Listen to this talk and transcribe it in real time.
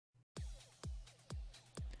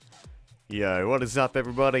Yo, what is up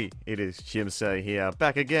everybody? It is Chimso here,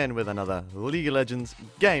 back again with another League of Legends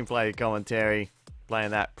gameplay commentary.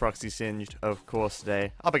 Playing that Proxy Singed, of course,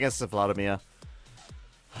 today, up against the Vladimir.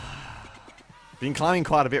 Been climbing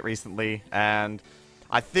quite a bit recently, and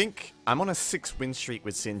I think I'm on a 6-win streak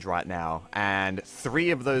with Singed right now, and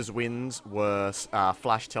 3 of those wins were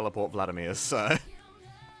Flash Teleport Vladimir, so...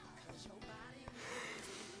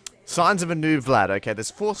 Signs of a Noob Vlad, okay?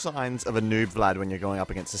 There's 4 signs of a Noob Vlad when you're going up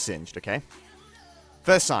against a Singed, okay?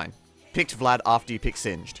 First sign, picked Vlad after you pick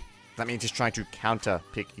Singed. That means he's trying to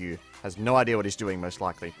counter-pick you. Has no idea what he's doing, most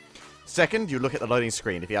likely. Second, you look at the loading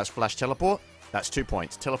screen. If he has Flash Teleport, that's 2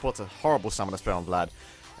 points. Teleport's a horrible summoner spell on Vlad.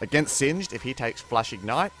 Against Singed, if he takes Flash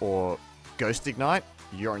Ignite or Ghost Ignite,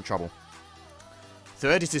 you're in trouble.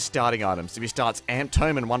 Third is his starting items. If he starts Amp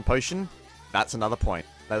Tome and 1 potion, that's another point.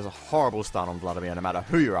 That is a horrible start on Vladimir, no matter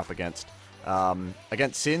who you're up against.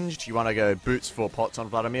 Against Singed, you want to go boots 4 pots on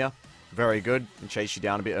Vladimir. Very good, and chase you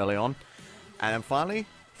down a bit early on. And then finally,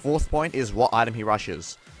 4th point is what item he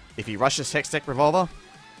rushes. If he rushes Hextech Revolver,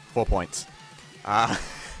 4 points. Hextech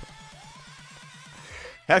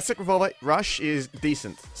Revolver rush is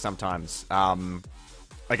decent sometimes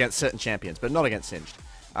against certain champions, but not against Singed.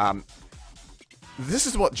 This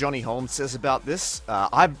is what Johnny Holmes says about this.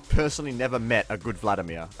 I've personally never met a good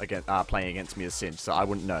Vladimir playing against me as Singed, so I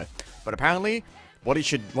wouldn't know. But apparently, what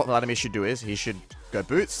Vladimir should do is, he should go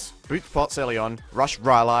boots pots early on, rush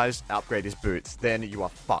Rylai's, upgrade his boots. Then you are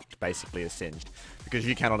fucked, basically, as Singed. Because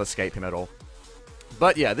you cannot escape him at all.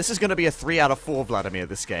 But yeah, this is going to be a 3 out of 4 Vladimir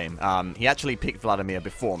this game. He actually picked Vladimir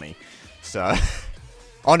before me. So...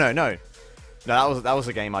 oh, no. No, that was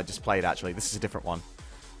a game I just played, actually. This is a different one.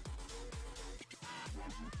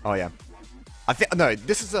 Oh, yeah. No,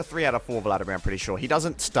 this is a 3 out of 4 Vladimir, I'm pretty sure. He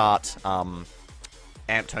doesn't start Amp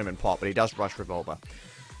Tome and Pop, but he does rush Revolver.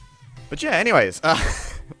 But yeah, anyways.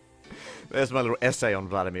 There's my little essay on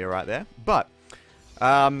Vladimir right there. But,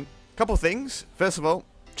 couple things. First of all,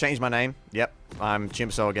 changed my name. Yep, I'm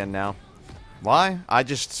Chimso again now. Why? I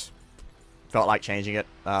just felt like changing it.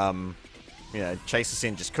 You know, Chase the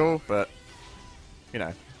Sin just cool, but, you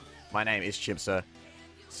know, my name is Chimso.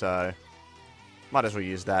 So... might as well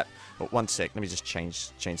use that. But 1 sec, let me just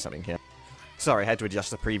change something here. Sorry, I had to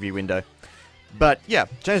adjust the preview window. But yeah,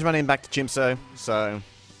 changed my name back to Chimso. So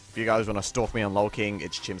if you guys want to stalk me on LOL King,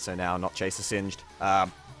 it's Chimso now, not Chaser Singed. Yeah,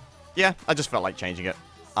 I just felt like changing it.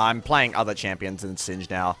 I'm playing other champions than Singed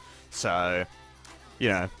now, so you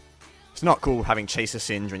know, it's not cool having Chaser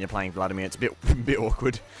Singed when you're playing Vladimir. It's a bit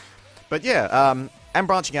awkward. But yeah, I'm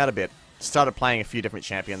branching out a bit. Started playing a few different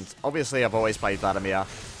champions. Obviously, I've always played Vladimir,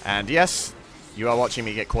 and yes. You are watching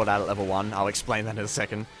me get caught out at level 1. I'll explain that in a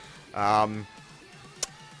second. But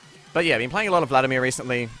yeah, I've been playing a lot of Vladimir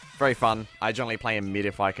recently. Very fun. I generally play him mid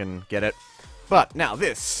if I can get it. But now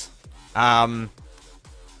this. Two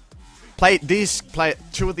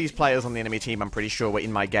of these players on the enemy team, I'm pretty sure, were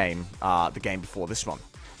in my game. The game before this one.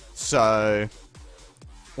 So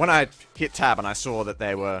when I hit tab and I saw that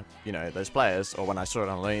they were, you know, those players, or when I saw it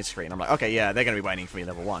on the loading screen, I'm like, okay, yeah, they're going to be waiting for me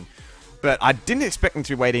level 1. But I didn't expect them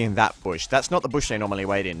to be waiting in that bush. That's not the bush they normally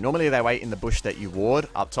wait in. Normally they wait in the bush that you ward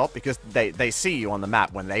up top because they see you on the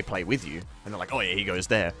map when they play with you. And they're like, oh yeah, he goes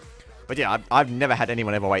there. But yeah, I've never had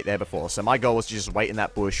anyone ever wait there before. So my goal was to just wait in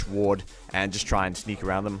that bush, ward, and just try and sneak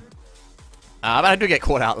around them. But I do get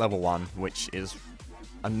caught out level 1, which is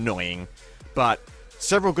annoying. But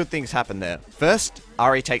several good things happen there. First,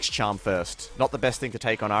 Ahri takes Charm first. Not the best thing to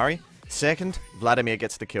take on Ahri. Second, Vladimir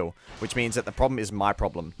gets the kill, which means that the problem is my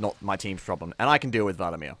problem, not my team's problem. And I can deal with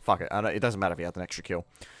Vladimir. Fuck it. It doesn't matter if he has an extra kill.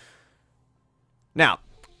 Now,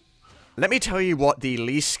 let me tell you what the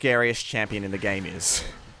least scariest champion in the game is.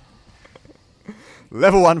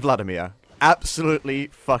 Level 1 Vladimir. Absolutely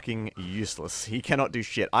fucking useless. He cannot do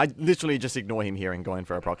shit. I literally just ignore him here and go in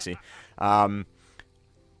for a proxy.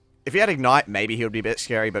 If he had Ignite, maybe he would be a bit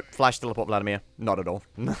scary, but Flash Teleport Vladimir, not at all.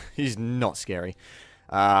 He's not scary.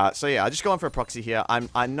 So yeah, I just go on for a proxy here.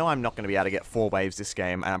 I know I'm not going to be able to get 4 waves this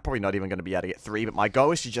game, and I'm probably not even going to be able to get 3, but my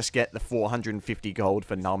goal is to just get the 450 gold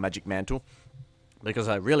for Null Magic Mantle, because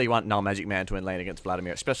I really want Null Magic Mantle in lane against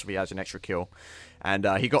Vladimir, especially if he has an extra kill. And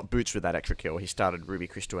he got boots with that extra kill. He started Ruby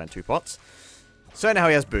Crystal and 2 pots. So now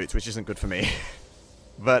he has boots, which isn't good for me.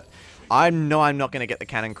 But I know I'm not going to get the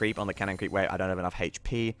cannon creep on the cannon creep wave. I don't have enough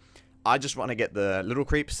HP. I just want to get the little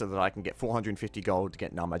creeps so that I can get 450 gold to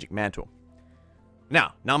get Null Magic Mantle.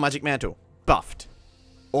 Now, Null Magic Mantle, buffed.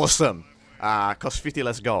 Awesome. Costs 50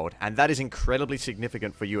 less gold. And that is incredibly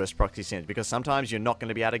significant for US Proxy Singed, because sometimes you're not going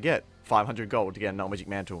to be able to get 500 gold to get a Null Magic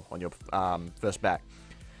Mantle on your first back.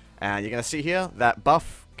 And you're going to see here, that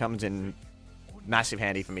buff comes in massive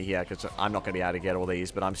handy for me here, because I'm not going to be able to get all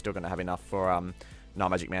these, but I'm still going to have enough for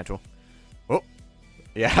non-magic mantle. Oh,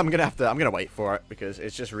 yeah, I'm gonna wait for it, because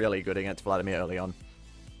it's just really good against Vladimir early on.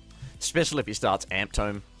 Especially if he starts Amp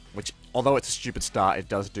Tome, which, although it's a stupid start, it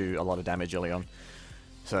does do a lot of damage early on.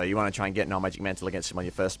 So you want to try and get non-magic mantle against him on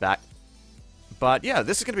your first back. But yeah,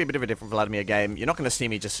 this is going to be a bit of a different Vladimir game. You're not going to see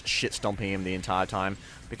me just shit-stomping him the entire time,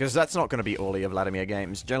 because that's not going to be all your Vladimir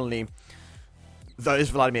games. Generally, those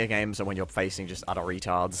Vladimir games are when you're facing just utter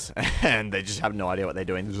retards, and they just have no idea what they're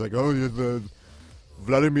doing. They're just like, oh, yeah, the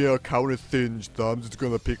Vladimir counter-singed, so I'm just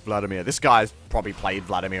going to pick Vladimir. This guy's probably played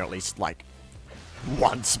Vladimir at least, like,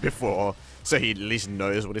 once before, so he at least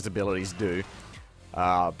knows what his abilities do.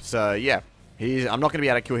 So yeah, I'm not going to be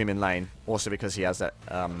able to kill him in lane, also because he has that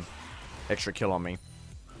extra kill on me.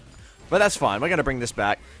 But that's fine. We're going to bring this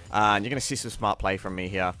back, and you're going to see some smart play from me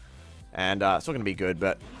here, and it's not going to be good,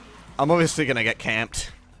 but I'm obviously going to get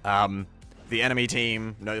camped. The enemy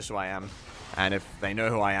team knows who I am, and if they know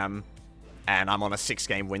who I am, and I'm on a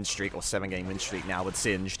 6-game win streak, or 7-game win streak now with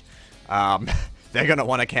Singed, they're going to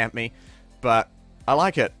want to camp me, but I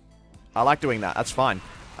like it. I like doing that. That's fine.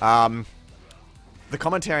 The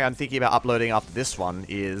commentary I'm thinking about uploading after this one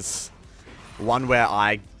is one where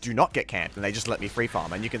I do not get camped and they just let me free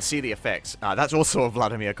farm, and you can see the effects. That's also a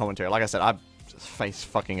Vladimir commentary. Like I said, I've faced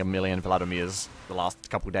fucking a million Vladimirs the last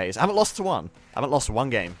couple of days. I haven't lost to one. I haven't lost one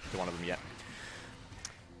game to one of them yet.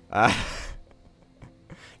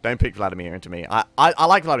 Don't pick Vladimir into me. I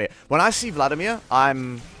like Vladimir. When I see Vladimir,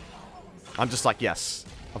 I'm just like, yes,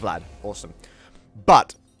 a Vlad. Awesome.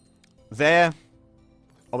 But there,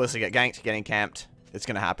 obviously get ganked, getting camped. It's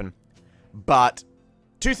going to happen. But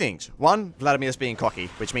two things. One, Vladimir's being cocky,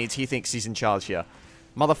 which means he thinks he's in charge here.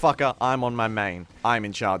 Motherfucker, I'm on my main. I'm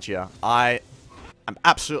in charge here. I am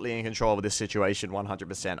absolutely in control of this situation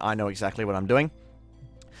 100%. I know exactly what I'm doing.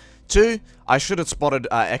 Two, I should have spotted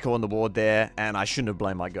Echo on the ward there, and I shouldn't have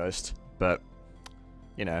blamed my ghost. But,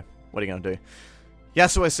 you know, what are you going to do?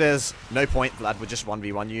 Yasuo says, no point, Vlad would just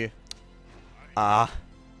 1v1 you.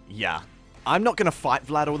 Yeah. I'm not going to fight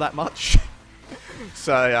Vlad all that much.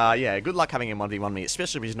 So, yeah, good luck having him 1v1 me,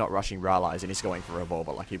 especially if he's not rushing Rallies and he's going for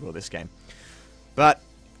Revolver like he will this game. But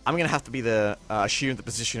I'm going to have to be assume the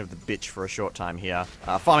position of the bitch for a short time here.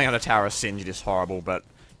 Farming on a tower of Singed is horrible, but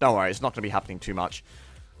don't worry, it's not going to be happening too much.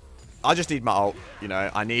 I just need my ult, you know,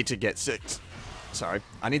 I need to get 6. Sorry,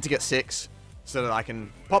 I need to get 6 so that I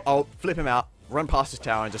can pop ult, flip him out, run past his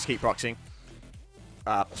tower and just keep proxying.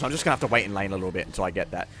 So I'm just going to have to wait in lane a little bit until I get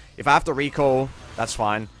that. If I have to recall, that's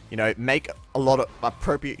fine. You know, make a lot of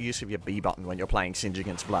appropriate use of your B button when you're playing Singed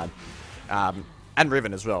against Vlad. And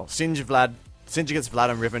Riven as well. Singed against Vlad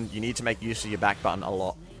and Riven, you need to make use of your back button a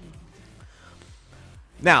lot.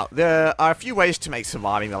 Now, there are a few ways to make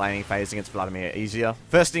surviving the laning phase against Vladimir easier.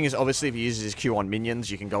 First thing is, obviously, if he uses his Q on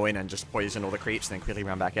minions, you can go in and just poison all the creeps and then quickly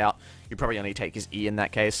run back out. You probably only take his E in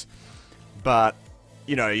that case. But,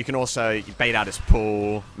 you know, you can also bait out his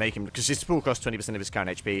pool, make him, because his pool costs 20% of his current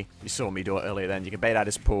HP. You saw me do it earlier then. You can bait out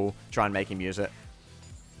his pool, try and make him use it.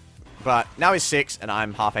 But now he's 6 and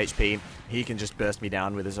I'm half HP. He can just burst me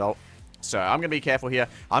down with his ult. So I'm going to be careful here.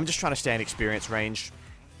 I'm just trying to stay in experience range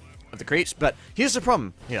of the creeps. But here's the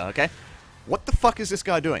problem here, okay? What the fuck is this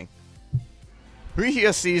guy doing? Who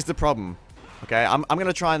here sees the problem? Okay, I'm going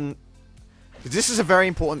to try and... This is a very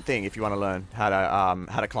important thing if you want to learn how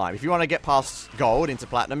to climb. If you want to get past gold into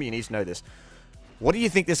platinum, you need to know this. What do you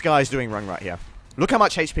think this guy is doing wrong right here? Look how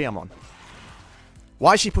much HP I'm on.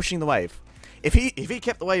 Why is she pushing the wave? If he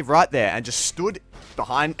kept the wave right there and just stood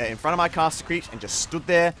in front of my caster creeps and just stood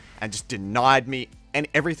there and just denied me and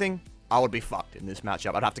everything, I would be fucked in this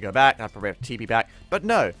matchup. I'd have to go back, I'd probably have to TP back. But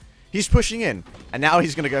no, he's pushing in, and now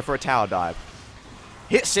he's going to go for a tower dive.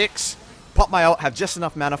 Hit 6, pop my ult, have just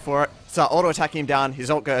enough mana for it, start auto-attacking him down,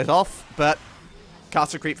 his ult goes off, but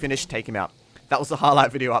caster creep finish, take him out. That was the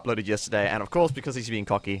highlight video uploaded yesterday, and of course, because he's being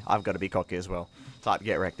cocky, I've got to be cocky as well. Type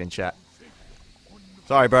get wrecked in chat.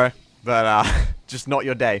 Sorry, bro. But, just not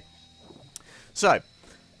your day. So,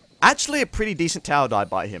 actually a pretty decent tower dive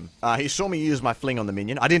by him. He saw me use my fling on the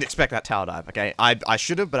minion. I didn't expect that tower dive, okay? I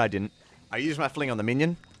should have, but I didn't. I used my fling on the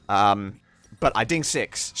minion. But I ding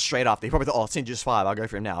 6 straight after. He probably thought, oh, Singe is 5, I'll go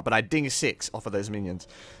for him now. But I ding 6 off of those minions.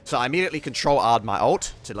 So I immediately control-R'd my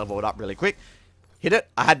ult to level it up really quick. Hit it.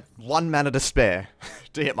 I had 1 mana to spare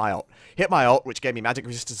to hit my ult. Hit my ult, which gave me magic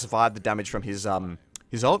resist to survive the damage from his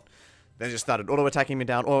ult. Then just started auto-attacking me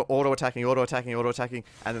down, auto-attacking,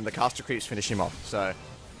 and then the caster creeps finish him off. So,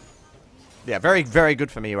 yeah, very, very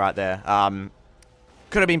good for me right there.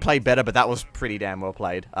 Could have been played better, but that was pretty damn well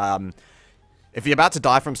played. If you're about to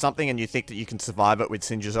die from something and you think that you can survive it with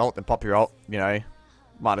Singe's ult, then pop your ult, you know,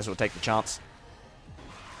 might as well take the chance.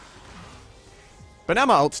 But now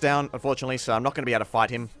my ult's down, unfortunately, so I'm not going to be able to fight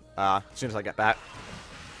him as soon as I get back.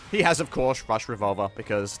 He has, of course, Rush Revolver,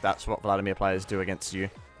 because that's what Vladimir players do against you.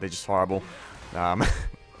 They're just horrible. I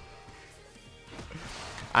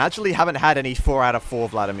actually haven't had any 4 out of 4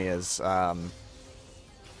 Vladimirs.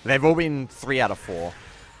 They've all been 3 out of 4.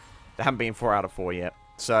 They haven't been 4 out of 4 yet.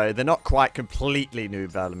 So they're not quite completely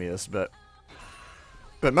Noob Vladimirs, but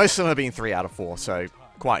most of them have been 3 out of 4, so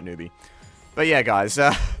quite newbie. But yeah, guys,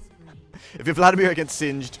 if you're Vladimir against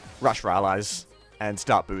Singed, rush Rylai's and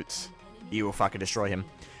start boots. You will fucking destroy him.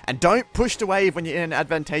 And don't push the wave when you're in an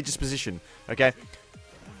advantageous position, okay?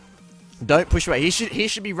 Don't push away. He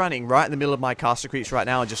should be running right in the middle of my caster creeps right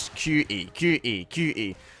now and just QE, QE,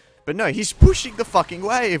 QE. But no, he's pushing the fucking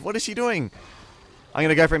wave. What is he doing? I'm going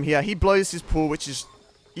to go for him here. He blows his pool, which is...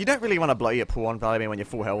 You don't really want to blow your pool on Vladimir when you're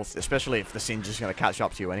full health, especially if the Singe is going to catch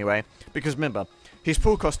up to you anyway. Because remember, his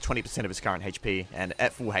pool costs 20% of his current HP, and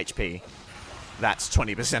at full HP, that's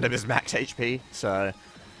 20% of his max HP. So,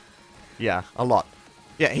 yeah, a lot.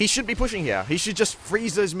 Yeah, he should be pushing here. He should just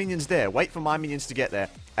freeze those minions there. Wait for my minions to get there.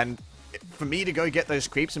 And for me to go get those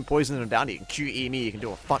creeps and poison them down, he can QE me, he can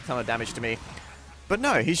do a fuck ton of damage to me. But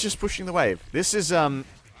no, he's just pushing the wave. This is, I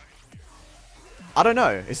don't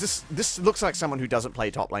know. This looks like someone who doesn't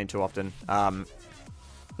play top lane too often.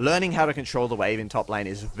 Learning how to control the wave in top lane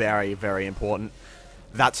is very, very important.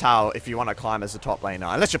 That's how, if you want to climb as a top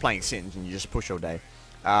laner, unless you're playing Singe and you just push all day.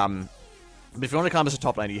 But if you want to climb as a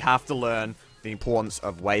top laner, you have to learn the importance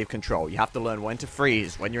of wave control. You have to learn when to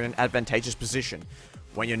freeze, when you're in an advantageous position,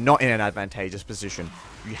 when you're not in an advantageous position.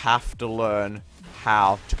 You have to learn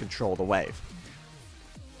how to control the wave.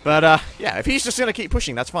 But, yeah, if he's just going to keep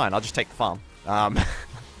pushing, that's fine. I'll just take the farm.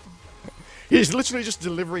 He's literally just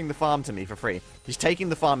delivering the farm to me for free. He's taking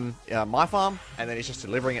the farm, my farm, and then he's just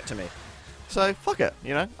delivering it to me. So, fuck it,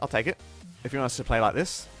 you know, I'll take it. If you want us to play like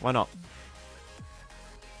this, why not?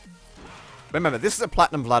 Remember, this is a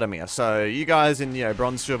Platinum Vladimir, so you guys in, you know,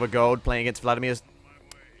 Bronze, Silver, Gold playing against Vladimirs,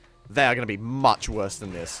 they are going to be much worse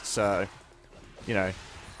than this. So, you know,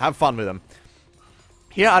 have fun with them.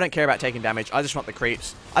 Here, I don't care about taking damage. I just want the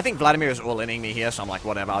creeps. I think Vladimir is all-inning me here, so I'm like,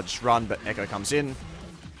 whatever, I'll just run, but Echo comes in.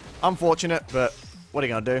 Unfortunate, but what are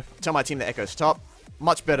you going to do? Tell my team that Echo's top.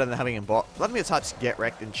 Much better than having him bot. Vladimir types get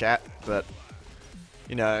wrecked in chat, but,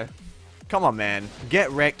 you know, come on, man.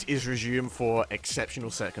 Get wrecked is resumed for exceptional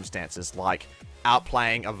circumstances, like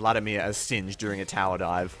outplaying a Vladimir as Singe during a tower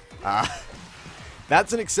dive.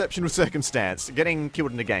 That's an exceptional circumstance. Getting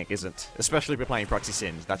killed in a gank isn't, especially if you're playing Proxy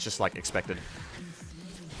Singe. That's just, like, expected.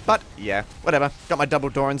 But, yeah, whatever. Got my double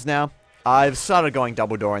Dorans now. I've started going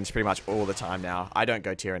double Dorans pretty much all the time now. I don't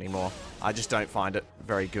go tier anymore. I just don't find it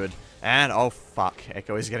very good. And, oh fuck,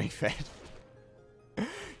 Echo is getting fed.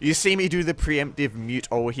 You see me do the preemptive mute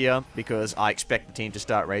all here, because I expect the team to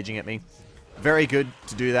start raging at me. Very good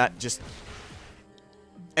to do that. Just,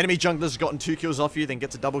 enemy jungler's gotten 2 kills off you, then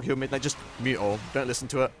gets a double kill mid, they just mute all. Don't listen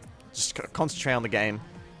to it. Just concentrate on the game.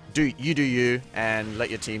 Do you, and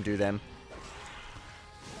let your team do them.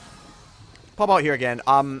 Pop out here again.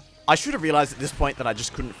 I should have realized at this point that I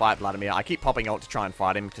just couldn't fight Vladimir. I keep popping ult to try and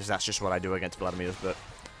fight him, because that's just what I do against Vladimirs, but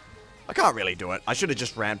I can't really do it. I should have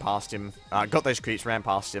just ran past him, got those creeps, ran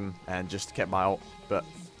past him, and just kept my ult, but,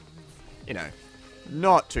 you know,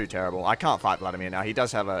 not too terrible. I can't fight Vladimir now. He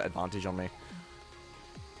does have an advantage on me.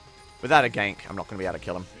 Without a gank, I'm not going to be able to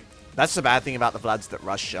kill him. That's the bad thing about the Vlads that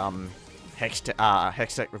rush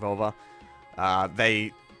Hextech Revolver.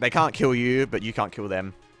 They can't kill you, but you can't kill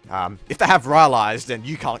them. If they have Rylai's, then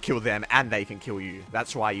you can't kill them, and they can kill you.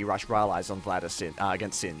 That's why you rush Rylai's on Vlad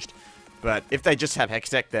against Singed. But if they just have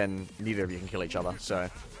Hextech, then neither of you can kill each other. So,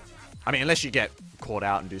 I mean, unless you get caught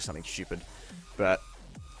out and do something stupid. But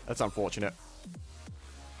that's unfortunate.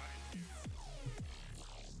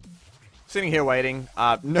 Sitting here waiting.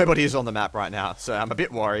 Nobody is on the map right now, so I'm a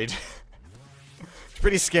bit worried. It's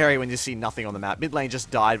pretty scary when you see nothing on the map. Mid lane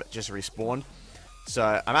just died, but just respawned.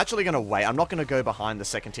 So, I'm actually going to wait. I'm not going to go behind the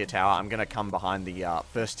second tier tower. I'm going to come behind the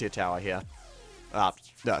first tier tower here.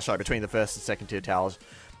 No, sorry, between the first and second tier towers.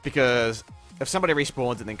 Because if somebody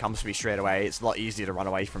respawns and then comes to me straight away, it's a lot easier to run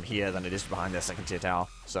away from here than it is behind their second tier tower.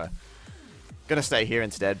 So, going to stay here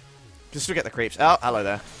instead. Just to get the creeps. Oh, hello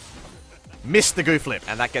there. Missed the goo flip,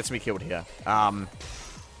 and that gets me killed here.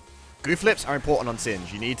 Goo flips are important on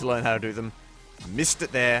Singe. You need to learn how to do them. Missed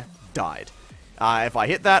it there. Died. If I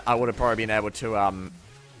hit that, I would have probably been able to,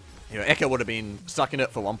 you know, Echo would have been stuck in it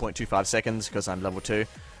for 1.25 seconds because I'm level 2.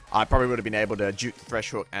 I probably would have been able to juke the thresh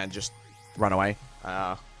hook and just run away.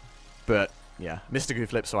 But, yeah, missed a goo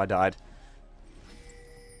flip, so I died.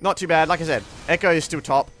 Not too bad. Like I said, Echo is still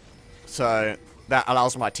top, so that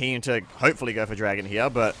allows my team to hopefully go for Dragon here,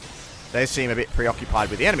 but they seem a bit preoccupied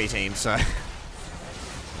with the enemy team, so...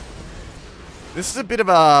 This is a bit of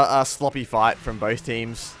a sloppy fight from both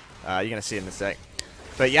teams. You're going to see it in a sec.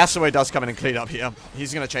 But Yasuo does come in and clean up here.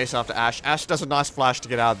 He's going to chase after Ashe. Ashe does a nice flash to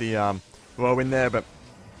get out of the whirlwind there, but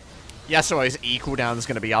Yasuo's E cooldown is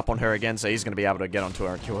going to be up on her again, so he's going to be able to get onto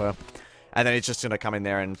her and kill her. And then he's just going to come in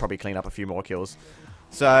there and probably clean up a few more kills.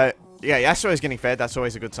 So, yeah, Yasuo is getting fed. That's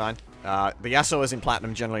always a good sign. The Yasuo's in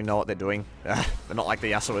Platinum generally know what they're doing. They're not like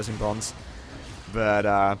the Yasuo's in Bronze.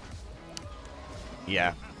 But,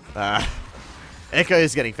 yeah. Echo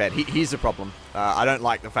is getting fed. He's the problem. I don't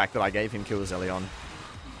like the fact that I gave him kills early on.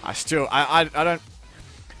 I don't...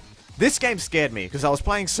 This game scared me, because I was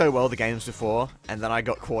playing so well the games before, and then I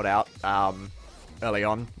got caught out early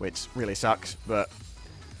on, which really sucks, but...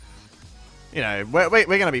 You know, we're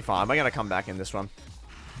going to be fine. We're going to come back in this one.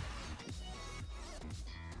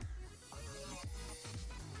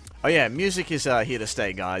 Oh yeah, music is here to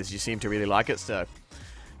stay, guys. You seem to really like it, so...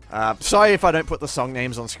 sorry if I don't put the song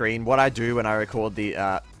names on screen. What I do when I record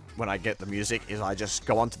the, when I get the music is I just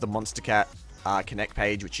go onto the Monster Cat Connect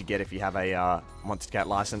page, which you get if you have a Monster Cat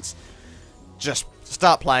license. Just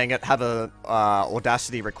start playing it, have a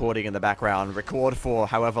Audacity recording in the background, record for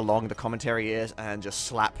however long the commentary is, and just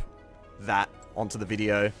slap that onto the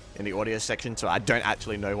video in the audio section, so I don't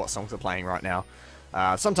actually know what songs are playing right now.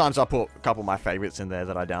 Sometimes I'll put a couple of my favorites in there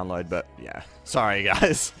that I download, but yeah. Sorry,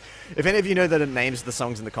 guys. If any of you know the names of the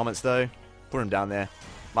songs in the comments, though, put them down there.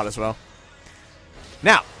 Might as well.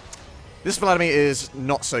 Now, this Vladimir is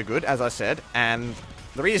not so good, as I said, and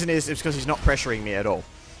the reason is because he's not pressuring me at all.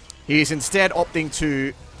 He's instead opting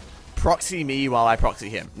to proxy me while I proxy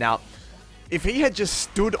him. Now, if he had just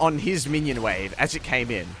stood on his minion wave as it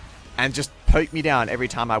came in, and just poked me down every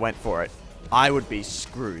time I went for it, I would be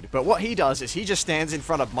screwed. But what he does is he just stands in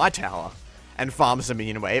front of my tower and farms the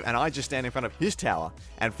minion wave, and I just stand in front of his tower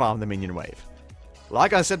and farm the minion wave.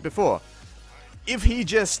 Like I said before, if he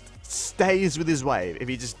just stays with his wave, if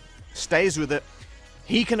he just stays with it,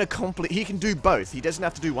 he can do both. He doesn't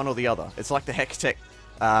have to do one or the other. It's like the Hextech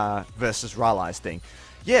versus Rylai's thing.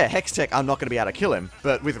 Yeah, Hextech, I'm not going to be able to kill him,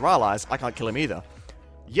 but with Rylai's, I can't kill him either.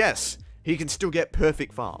 Yes, he can still get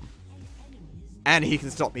perfect farm. And he can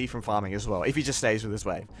stop me from farming as well, if he just stays with his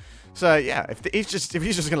wave. So, yeah, if he's just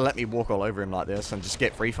going to let me walk all over him like this and just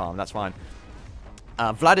get free farm, that's fine.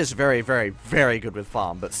 Vlad is very, very, very good with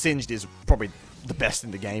farm, but Singed is probably the best in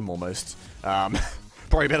the game, almost.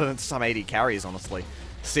 Probably better than some 80 carries, honestly.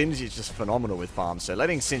 Singed is just phenomenal with farm, so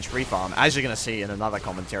letting Singed free farm, as you're going to see in another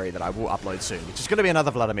commentary that I will upload soon, which is going to be another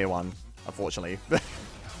Vladimir one, unfortunately.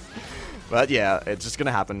 But yeah, it's just going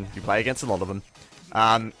to happen. You play against a lot of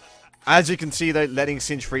them. As you can see, though, letting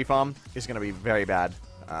Singed free farm is going to be very bad.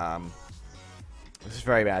 It's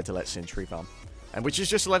very bad to let Singed free farm. And which is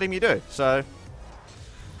just letting me do. So,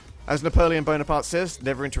 as Napoleon Bonaparte says,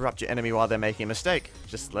 never interrupt your enemy while they're making a mistake.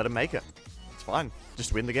 Just let them make it. It's fine.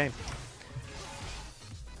 Just win the game.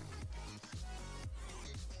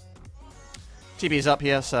 TP is up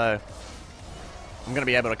here, so I'm going to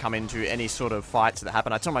be able to come into any sort of fights that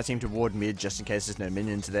happen. I tell my team to ward mid just in case there's no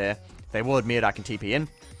minions there. If they ward mid, I can TP in.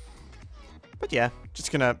 But yeah,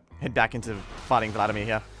 just gonna head back into fighting Vladimir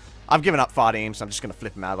here. I've given up fighting him, so I'm just gonna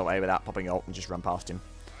flip him out of the way without popping ult and just run past him.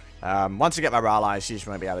 Once I get my Rylai, he just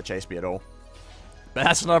won't be able to chase me at all. But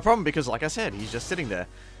that's not a problem because, like I said, he's just sitting there.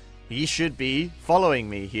 He should be following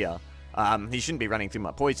me here. He shouldn't be running through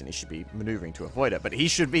my poison. He should be maneuvering to avoid it. But he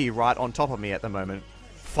should be right on top of me at the moment,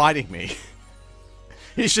 fighting me.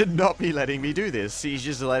 He should not be letting me do this. He's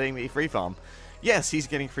just letting me free farm. Yes, he's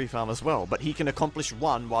getting free farm as well, but he can accomplish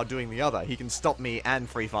one while doing the other. He can stop me and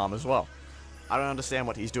free farm as well. I don't understand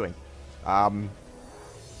what he's doing. If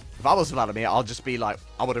I was Vladimir, I'll just be like,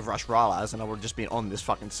 I would have rushed Rylai's and I would have just been on this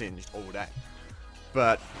fucking Singed all day.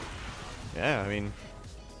 But, yeah, I mean,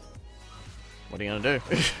 what are you gonna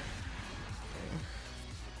do?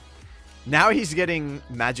 Now he's getting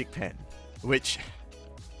Magic Pen, which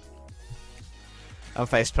I'm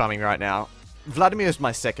face palming right now. Vladimir is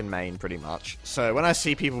my second main, pretty much. So when I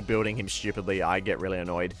see people building him stupidly, I get really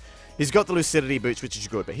annoyed. He's got the Lucidity boots, which is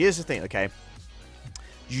good. But here's the thing, okay?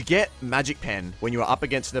 You get Magic Pen when you are up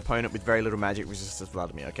against an opponent with very little magic resistance,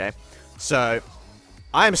 Vladimir, okay? So,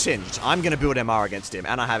 I am Singed. I'm going to build MR against him,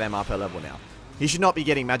 and I have MR per level now. He should not be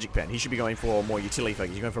getting Magic Pen. He should be going for more utility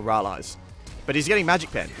focus. He's going for Rylai's. But he's getting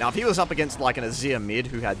Magic Pen. Now, if he was up against like an Azir mid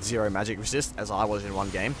who had 0 magic resist, as I was in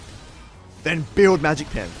one game, then build Magic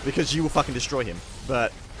Pen, because you will fucking destroy him.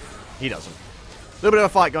 But he doesn't. A little bit of a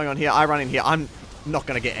fight going on here. I run in here. I'm not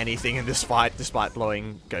going to get anything in this fight, despite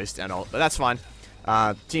blowing Ghost and ult. But that's fine.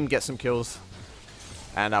 Team gets some kills.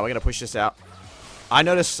 And we're going to push this out. I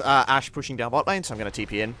notice Ashe pushing down bot lane, so I'm going to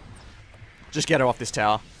TP in. Just get her off this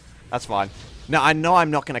tower. That's fine. Now, I know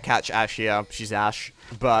I'm not going to catch Ashe here. She's Ashe.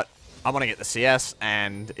 But I want to get the CS,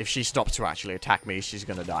 and if she stops to actually attack me, she's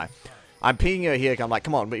going to die. I'm pinging her here, I'm like,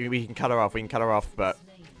 come on, we can cut her off, but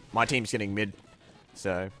my team's getting mid,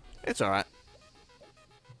 so it's alright.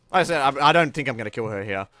 Like I said, I don't think I'm going to kill her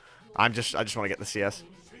here. I just want to get the CS.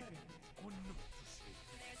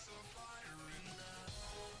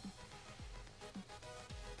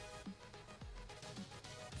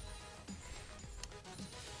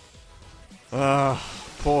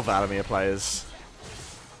 Poor Vladimir players.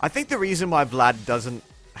 I think the reason why Vlad doesn't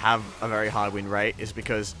have a very high win rate is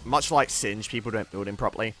because, much like Singe, people don't build him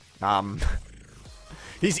properly.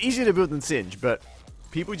 He's easier to build than Singe, but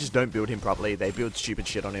people just don't build him properly. They build stupid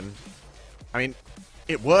shit on him. I mean,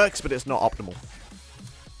 it works, but it's not optimal.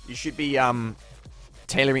 You should be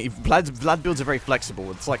tailoring. Vlad builds are very flexible.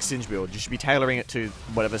 It's like Singe build. You should be tailoring it to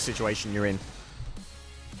whatever situation you're in.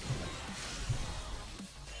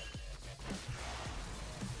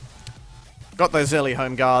 Got those early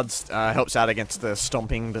home guards, helps out against the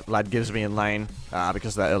stomping that Vlad gives me in lane,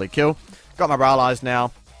 because of that early kill. Got my rallies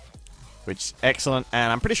now, which is excellent,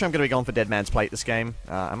 and I'm pretty sure I'm going to be going for Dead Man's Plate this game.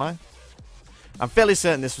 Am I? I'm fairly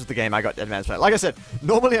certain this was the game I got Dead Man's Plate. Like I said,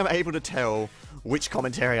 normally I'm able to tell which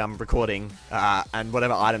commentary I'm recording, and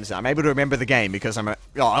whatever items. I'm able to remember the game because I'm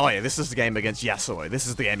oh yeah, this is the game against Yasuo, this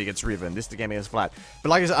is the game against Riven, this is the game against Vlad. But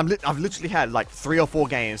like I said, I've literally had like 3 or 4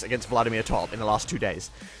 games against Vladimir top in the last 2 days.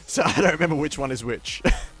 So I don't remember which one is which.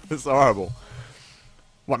 It's horrible.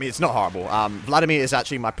 Well, I mean, it's not horrible. Vladimir is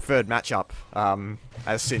actually my preferred matchup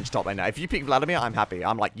as Singe top lane now. If you pick Vladimir, I'm happy.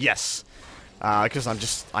 I'm like, yes. Because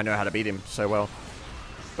I know how to beat him so well.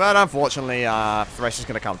 But unfortunately, Thresh is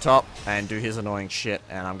going to come top and do his annoying shit,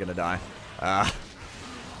 and I'm going to die.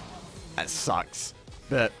 That sucks.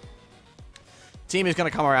 But team is going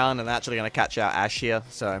to come around and actually going to catch out Ashe here.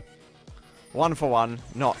 So 1 for 1,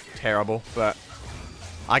 not terrible, but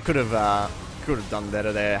I could have done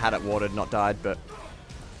better there. Had it warded, not died, but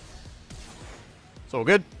it's all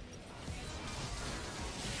good.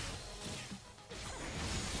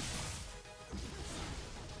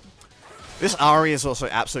 This Ahri is also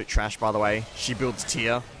absolute trash, by the way. She builds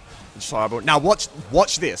tier. It's horrible. Now watch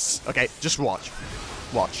this. Okay, just watch.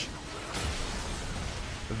 Watch.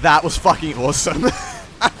 That was fucking awesome.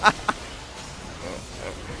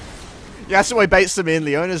 Yasuo baits them in.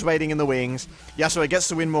 Leona's waiting in the wings. Yasuo gets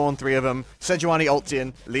to win more on 3 of them. Sejuani ults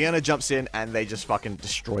in. Leona jumps in, and they just fucking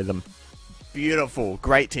destroy them. Beautiful.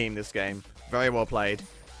 Great team this game. Very well played.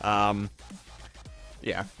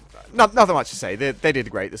 Yeah. Nothing much to say. They did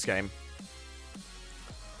great this game.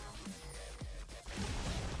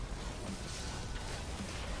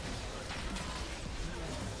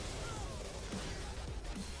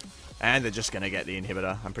 And they're just going to get the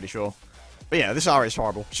inhibitor, I'm pretty sure. But yeah, this Ahri is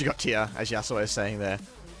horrible. She got tier, as Yasuo is saying there.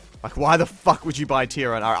 Like, why the fuck would you buy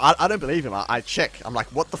tier on Ahri? I don't believe him. I check. I'm like,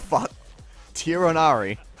 what the fuck? Tier on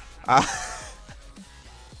Ahri?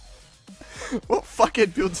 What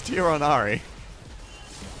fuckhead builds tier on Ahri?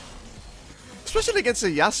 Especially against a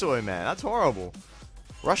Yasuo, man. That's horrible.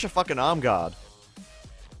 Rush a fucking arm guard.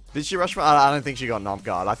 Did she rush? I don't think she got an arm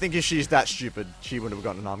guard. I think if she's that stupid, she wouldn't have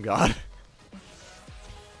gotten an arm guard.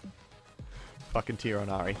 Fucking tier on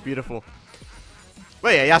Ahri. Beautiful.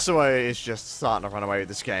 But yeah, Yasuo is just starting to run away with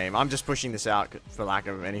this game. I'm just pushing this out for lack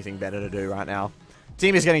of anything better to do right now.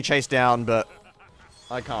 Team is getting chased down, but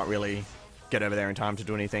I can't really get over there in time to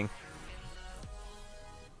do anything.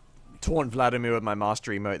 Taunt Vladimir with my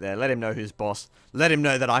mastery emote there. Let him know who's boss. Let him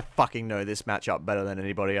know that I fucking know this matchup better than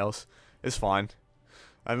anybody else. It's fine.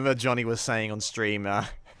 I remember Johnny was saying on stream,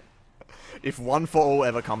 if 1 for All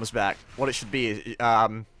ever comes back, what it should be is,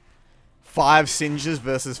 5 Singes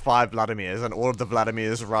versus 5 Vladimirs, and all of the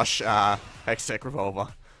Vladimirs rush Hextech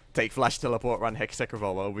Revolver. Take Flash Teleport, run Hextech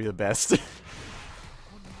Revolver will be the best.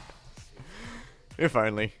 If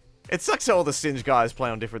only. It sucks that all the Singe guys play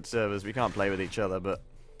on different servers. We can't play with each other, but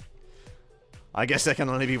I guess there can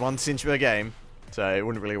only be 1 Singe per game, so it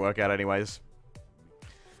wouldn't really work out anyways.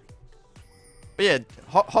 But yeah,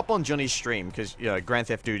 hop on Johnny's stream, because, you know, Grand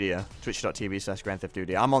Theft Audio, twitch.tv/Grand Theft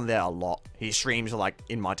Audio. I'm on there a lot. His streams are, like,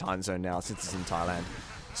 in my time zone now, since it's in Thailand.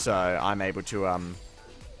 So, I'm able to, I'm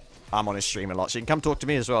on his stream a lot. So, you can come talk to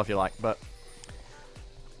me as well if you like, but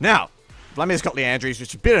now, Vladimir's got Leandries, which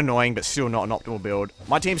is a bit annoying, but still not an optimal build.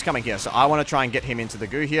 My team's coming here, so I want to try and get him into the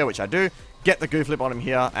goo here, which I do. Get the goo flip on him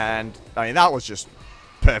here, and, I mean, that was just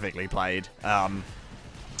perfectly played.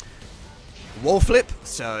 Wall flip,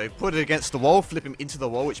 so put it against the wall, flip him into the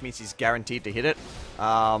wall, which means he's guaranteed to hit it.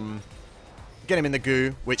 Get him in the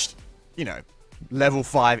goo, which, you know, Level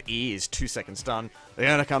 5 E is 2-second stun.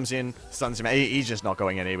 Leona comes in, stuns him. He's just not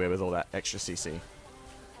going anywhere with all that extra CC.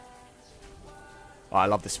 Oh, I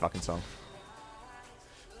love this fucking song.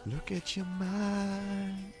 Look at your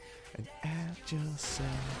mind and act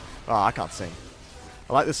yourself. Oh, I can't sing.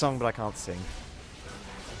 I like this song, but I can't sing.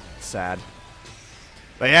 Sad.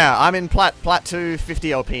 But yeah, I'm in Plat 2,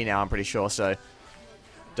 50 LP now, I'm pretty sure, so...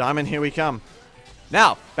 Diamond, here we come.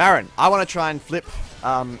 Now, Baron, I want to try and flip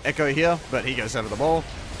Echo here, but he goes over the wall.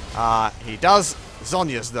 He does.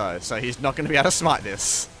 Zhonya's, though, so he's not going to be able to smite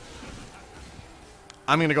this.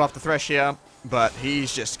 I'm going to go off the Thresh here, but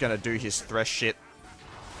he's just going to do his Thresh shit.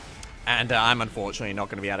 And I'm unfortunately not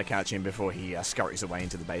going to be able to catch him before he scurries away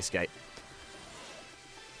into the base gate.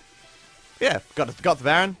 Yeah, got the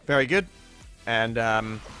Baron. Very good. And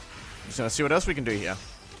just going to see what else we can do here.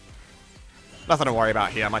 Nothing to worry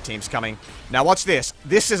about here. My team's coming. Now watch this.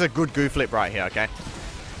 This is a good goo flip right here, okay?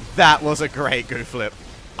 That was a great goo flip.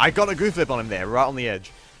 I got a goo flip on him there, right on the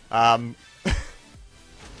edge. I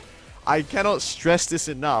cannot stress this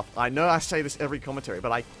enough. I know I say this every commentary,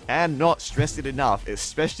 but I cannot stress it enough,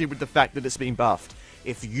 especially with the fact that it's been buffed.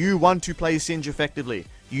 If you want to play Singe effectively,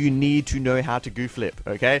 you need to know how to goo flip,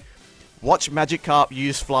 okay? Watch Magic Carp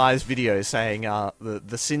use Fly's video saying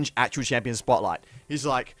the Singe actual champion spotlight. He's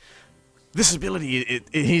like, this ability,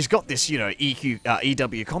 he's got this, you know,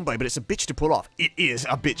 EW combo, but it's a bitch to pull off. It is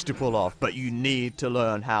a bitch to pull off, but you need to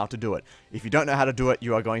learn how to do it. If you don't know how to do it,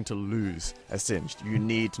 you are going to lose as Singed. You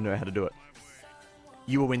need to know how to do it.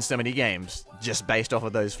 You will win so many games just based off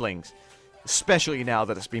of those flings. Especially now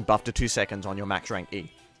that it's been buffed to 2 seconds on your max rank E.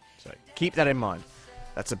 So keep that in mind.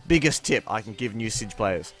 That's the biggest tip I can give new Singe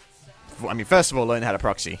players. I mean, first of all, learn how to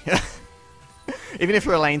proxy. Even if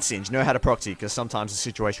you're a lane Singe, know how to proxy, because sometimes the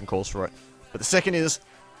situation calls for it. But the second is,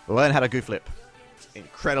 learn how to goo flip. It's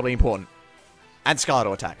incredibly important. And Scar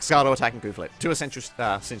Auto Attack. Scar Auto Attack and goo flip. 2 essential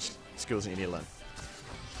Singe skills that you need to learn.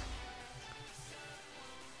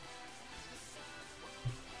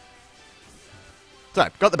 So,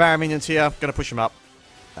 got the Baron minions here. Gonna push them up.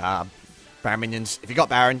 Baron minions. If you got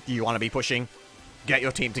Baron, you want to be pushing. Get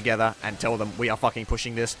your team together and tell them we are fucking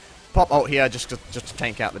pushing this. Pop ult here just to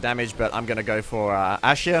tank out the damage, but I'm going to go for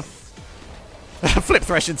Ashe here. Flip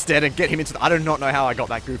Thresh instead and get him into the... I do not know how I got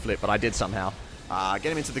that goo flip, but I did somehow.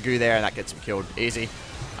 Get him into the goo there and that gets him killed. Easy.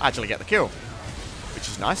 I actually get the kill, which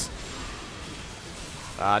is nice.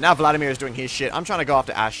 Now Vladimir is doing his shit. I'm trying to go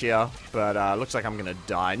after Ashe here, but looks like I'm going to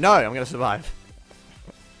die. No, I'm going to survive.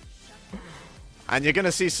 And you're going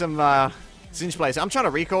to see some Singe plays. I'm trying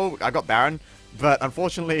to recall. I got Baron. But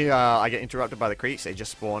unfortunately, I get interrupted by the creeps. They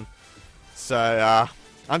just spawn. So,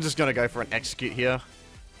 I'm just going to go for an execute here.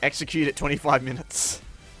 Execute at 25 minutes.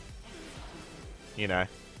 You know.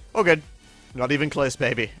 All good. Not even close,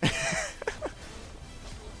 baby.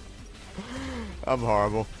 I'm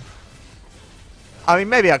horrible. I mean,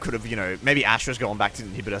 maybe I could have, you know, maybe Ashe was going back to the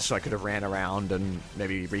inhibitor, so I could have ran around and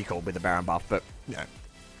maybe recalled with the Baron buff. But, you know.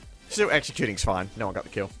 Still executing's fine. No one got the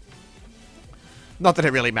kill. Not that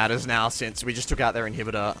it really matters now, since we just took out their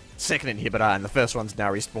inhibitor, second inhibitor, and the first one's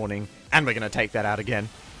now respawning, and we're going to take that out again.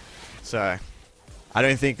 So, I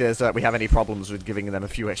don't think there's we have any problems with giving them a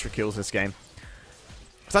few extra kills this game.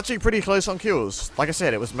 It's actually pretty close on kills. Like I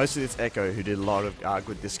said, it was mostly this Echo who did a lot of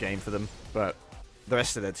good this game for them, but the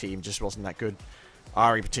rest of their team just wasn't that good.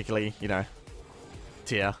 Ari particularly, you know,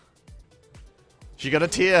 tier. She got a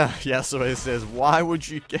tier, Yasuo says. Why would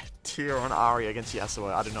you get tier on Ari against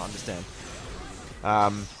Yasuo? I do not understand.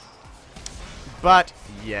 But,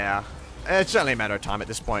 yeah. It's only a matter of time at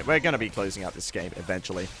this point. We're going to be closing out this game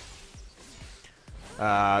eventually.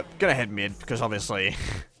 Gonna head mid, because obviously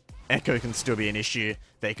Echo can still be an issue.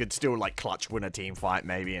 They could still, like, clutch win a team fight,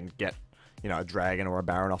 maybe, and get, you know, a dragon or a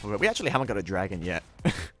baron off of it. We actually haven't got a dragon yet.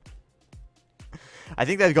 I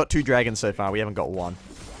think they've got 2 dragons so far. We haven't got 1.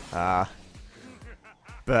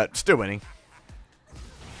 But still winning.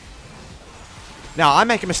 Now, I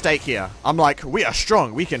make a mistake here. I'm like, we are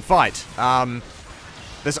strong, we can fight.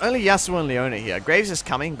 There's only Yasuo and Leona here. Graves is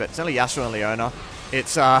coming, but it's only Yasuo and Leona.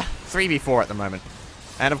 It's 3v4 at the moment.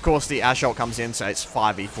 And of course, the Ashe ult comes in, so it's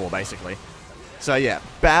 5v4 basically. So yeah,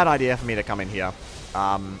 bad idea for me to come in here.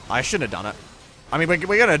 I shouldn't have done it. I mean, we're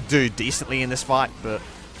going to do decently in this fight, but,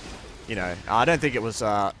 you know, I don't think it was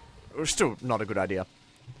still not a good idea.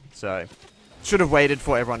 So, should have waited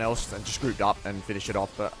for everyone else and just grouped up and finished it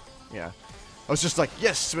off, but, yeah. I was just like,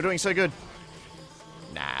 yes, we're doing so good.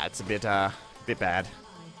 Nah, it's a bit bad.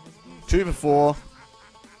 2 before,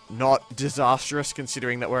 not disastrous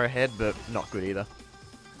considering that we're ahead, but not good either.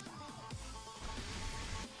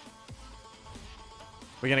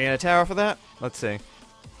 We're gonna get a tower for that? Let's see.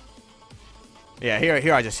 Yeah,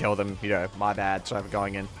 here I just tell them, you know, my bad, sorry for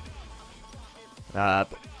going in.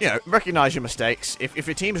 You know, recognize your mistakes. If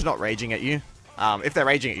your team is not raging at you, if they're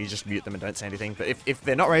raging at you, just mute them and don't say anything. But if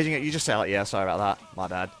they're not raging at you, just say, like, yeah, sorry about that, my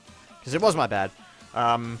bad. Because it was my bad.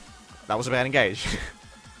 That was a bad engage.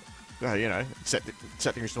 You know,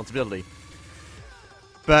 accepting responsibility.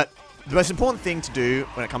 But the most important thing to do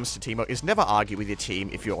when it comes to teamwork is never argue with your team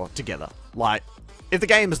if you're together. Like, if the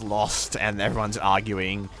game is lost and everyone's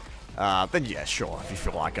arguing, then yeah, sure, if you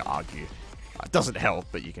feel like it, argue. It doesn't help,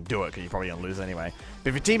 but you can do it because you're probably going to lose anyway. But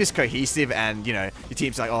if your team is cohesive and, you know, your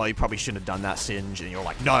team's like, oh, you probably shouldn't have done that, Singe, and you're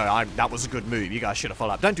like, no, that was a good move, you guys should have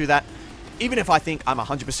followed up. Don't do that. Even if I think I'm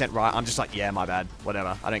 100% right, I'm just like, yeah, my bad,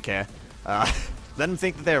 whatever, I don't care. Let them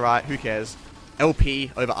think that they're right, who cares.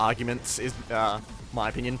 LP over arguments is my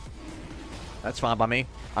opinion. That's fine by me.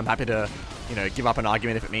 I'm happy to, you know, give up an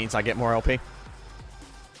argument if it means I get more LP.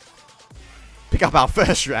 Pick up our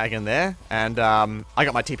first dragon there, and I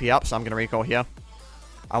got my TP up, so I'm going to recall here.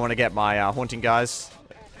 I want to get my haunting guys.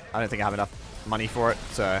 I don't think I have enough money for it,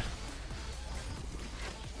 so...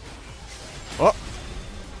 Oh!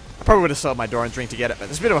 I probably would have sold my Doran's ring to get it, but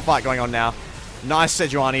there's a bit of a fight going on now. Nice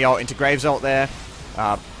Sejuani ult into Graves ult there.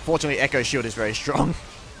 Fortunately, Echo Shield is very strong.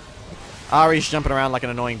 Ari's jumping around like an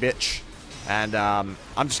annoying bitch. And I'm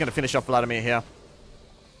just going to finish off Vladimir here.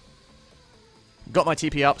 Got my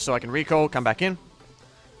TP up so I can recall, come back in.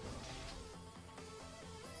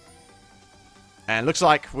 And looks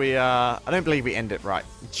like we, I don't believe we end it right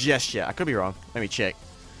just yet. I could be wrong. Let me check.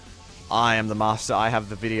 I am the master. I have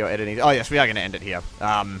the video editing. Oh, yes, we are going to end it here.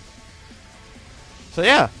 So,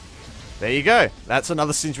 yeah. There you go. That's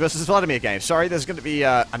another Singe versus Vladimir game. Sorry, there's going to be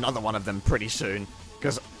another one of them pretty soon.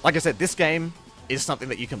 Because, like I said, this game is something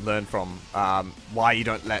that you can learn from. Why you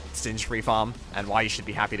don't let Singe free farm, and why you should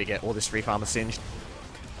be happy to get all this free farm of Singe.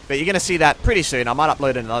 But you're going to see that pretty soon. I might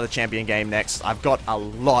upload another champion game next. I've got a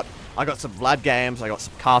lot. I got some Vlad games. I got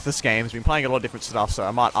some Karthus games. Been playing a lot of different stuff, so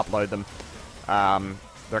I might upload them.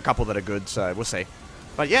 There are a couple that are good, so we'll see.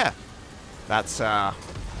 But yeah, that's the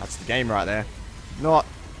game right there. Not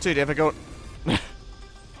too difficult.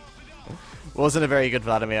 Wasn't a very good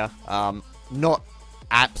Vladimir. Not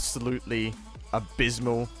absolutely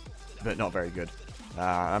abysmal, but not very good.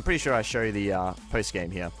 I'm pretty sure I show you the post game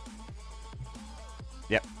here.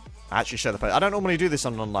 Yep, I actually show the post. I don't normally do this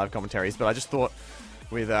on live commentaries, but I just thought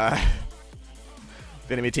with the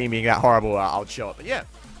enemy team being that horrible, I'll show it. But yeah,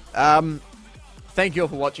 thank you all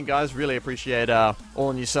for watching, guys. Really appreciate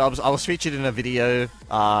all new subs. I was featured in a video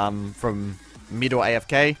from Mid or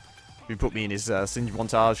AFK, who put me in his Singe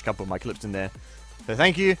montage. A couple of my clips in there. So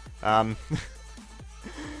thank you.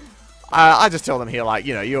 I just tell them here, like,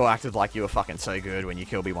 you know, you all acted like you were fucking so good when you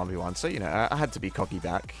killed me 1v1. So, you know, I had to be cocky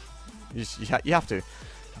back. You have to.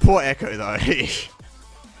 Poor Echo, though.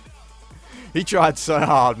 He tried so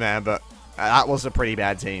hard, man, but that was a pretty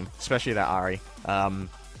bad team. Especially that Ari.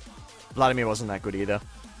 Vladimir wasn't that good either.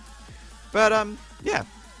 But, yeah.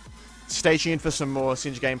 Stay tuned for some more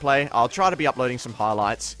Singe gameplay. I'll try to be uploading some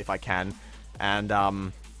highlights if I can.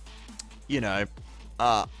 And, you know,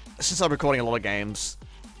 since I'm recording a lot of games,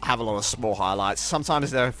 I have a lot of small highlights. Sometimes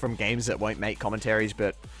they're from games that won't make commentaries,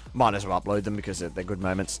 but might as well upload them because they're good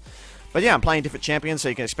moments. But yeah, I'm playing different champions, so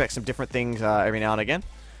you can expect some different things every now and again.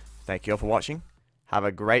 Thank you all for watching. Have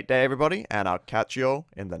a great day, everybody, and I'll catch you all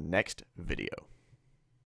in the next video.